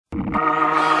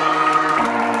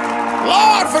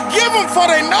Lord, forgive them, for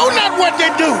they know not what they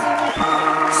do.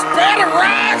 Spare the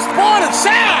rod, spoil the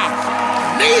child.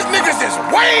 These niggas is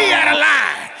way out of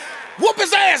line. Whoop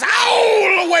his ass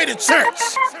all the way to church.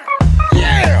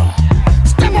 Yeah.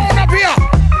 Step on up here.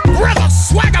 Brother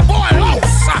Swagger Boy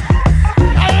Los.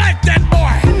 I like that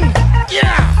boy.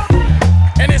 Yeah.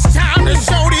 And it's time to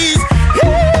show these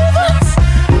heathens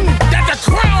that the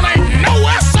crown ain't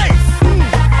nowhere safe.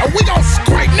 We gon'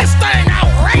 straighten this thing out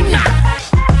right now.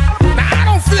 Now I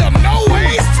don't feel no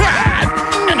ways pride,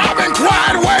 and I've been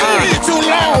quiet way too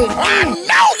long. I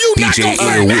know you not gon'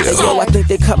 sing that song. Yo, I think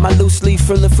they cut my loose leaf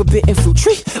from the forbidden fruit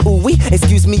tree. Ooh wee,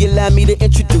 excuse me, allow me to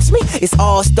introduce me. It's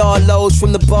All-Star Lows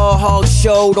from the Ball Hog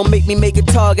Show. Don't make me make a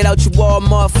target out your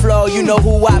Walmart flow. You know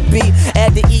who I be,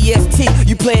 add the EST.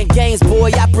 You playing games,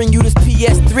 boy, I bring you this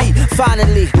PS3.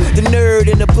 Finally, the nerd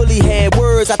and the bully had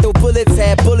words. I throw bullets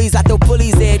at bullies, I throw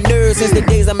bullies at nerds. Since the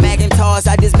days of Macintosh,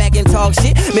 I just Macintosh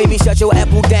shit. Made me shut your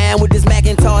Apple down with this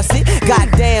Macintosh shit.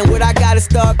 Goddamn, what I gotta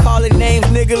start calling names,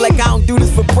 nigga. Like I don't do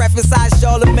this for breakfast. I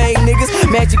Charlemagne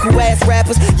niggas, magical ass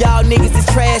rappers. Y'all niggas is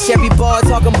trash. Every bar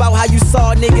talking about how you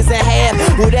saw niggas in half.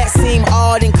 Well, that seem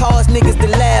odd and caused niggas to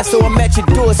laugh. So I'm at your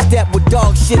doorstep with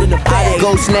dog shit in the bag.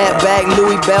 Go snapback,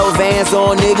 Louis Bell Vans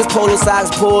on niggas. Polo socks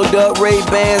pulled up,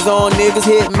 Ray-Bans on niggas.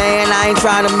 Hit man, I ain't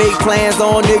trying to make plans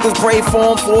on niggas. Pray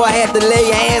for him before I had to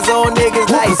lay hands on niggas.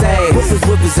 Like,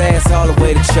 whoop his ass all the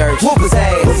way to church. Whoop his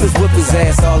ass, whoop his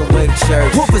ass all the way to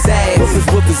church. Whoop his ass,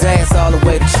 whoop his ass all the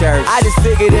way to church. I just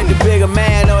figured that the bigger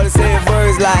man ought to say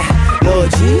words like,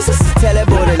 Lord Jesus, tell that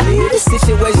boy to leave this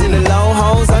situation alone,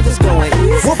 homes. I'm just going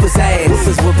easy. Whoop his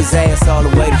ass all the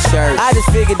way to church. I just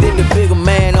figured that the bigger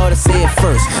man ought to say it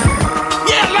first.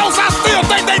 Yeah, Los, I still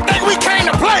think they think we came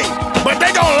to play, but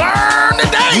they gon' learn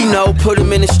today. You know, put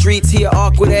him in the streets, he a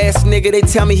awkward ass nigga. They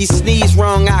tell me he sneezed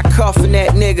wrong, I cuffin'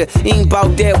 that nigga. Ain't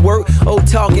bout that work, old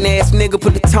talking ass nigga.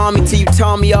 Put the Tommy till you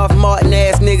Tommy off Martin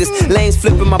ass niggas. Lanes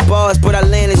flipping my bars, but I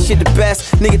landin' shit the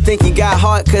best. Nigga think he got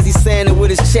heart cause he saying it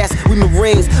with his chest. We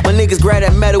Marines, my niggas grab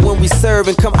that metal when we serve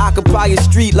and come occupy your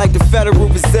street like the Federal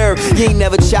Reserve. You ain't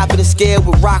never chopping a scale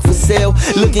with rock for sale.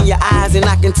 Look in your eyes and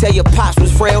I can tell your pops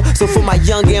was frail. So for my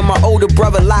younger and my older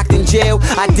brother locked in jail,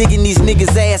 I dig in these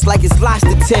niggas' ass like it's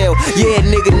lobster tail. Yeah,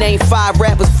 nigga, name 5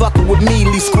 rappers fucking with me.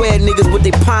 Leave square niggas with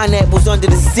they pineapples under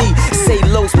the sea. Say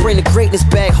Los, bring the greatness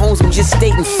back. Homes, I'm just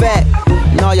stating fact.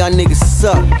 And all y'all niggas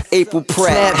suck. April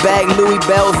Pratt. Snapback, Louis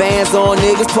Bell Vans on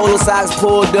niggas. Polo socks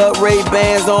pulled up,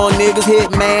 Ray-Bans on niggas.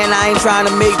 Hit man, I ain't trying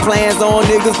to make plans on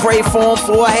niggas. Pray for him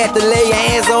before I had to lay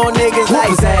hands on niggas. Like,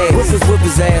 whoop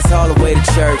his ass all the way to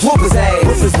church. Whoop his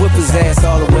ass, whoop his ass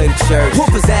all the way to church.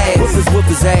 Whoop his ass, whoop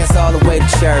his ass all the way to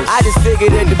church. I just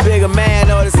figured that the bigger man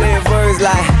ought to say words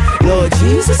like, Lord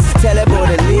Jesus, tell that boy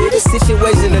to leave this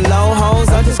situation alone, homes.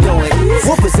 I'm just going easy.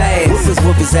 Whoop his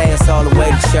ass all the way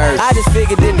to church. I just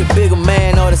figured that the bigger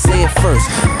man ought to say it first.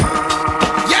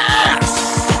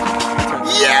 Yes!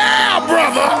 Yeah,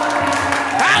 brother!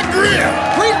 I agree!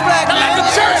 Let the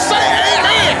church say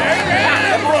amen!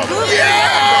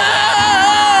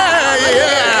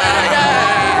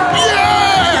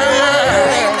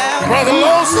 Brother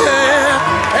Low said,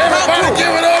 everybody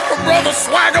give it up for Brother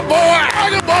Swagger Boy!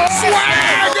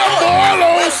 Swagger Boy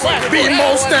Low!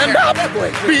 B-Mo stand up!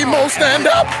 B-Mo stand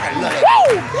up!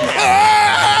 Woo!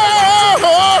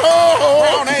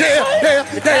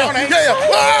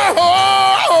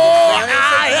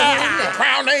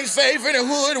 Crown ain't safe in the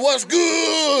hood, what's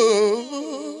good?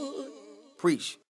 Preach.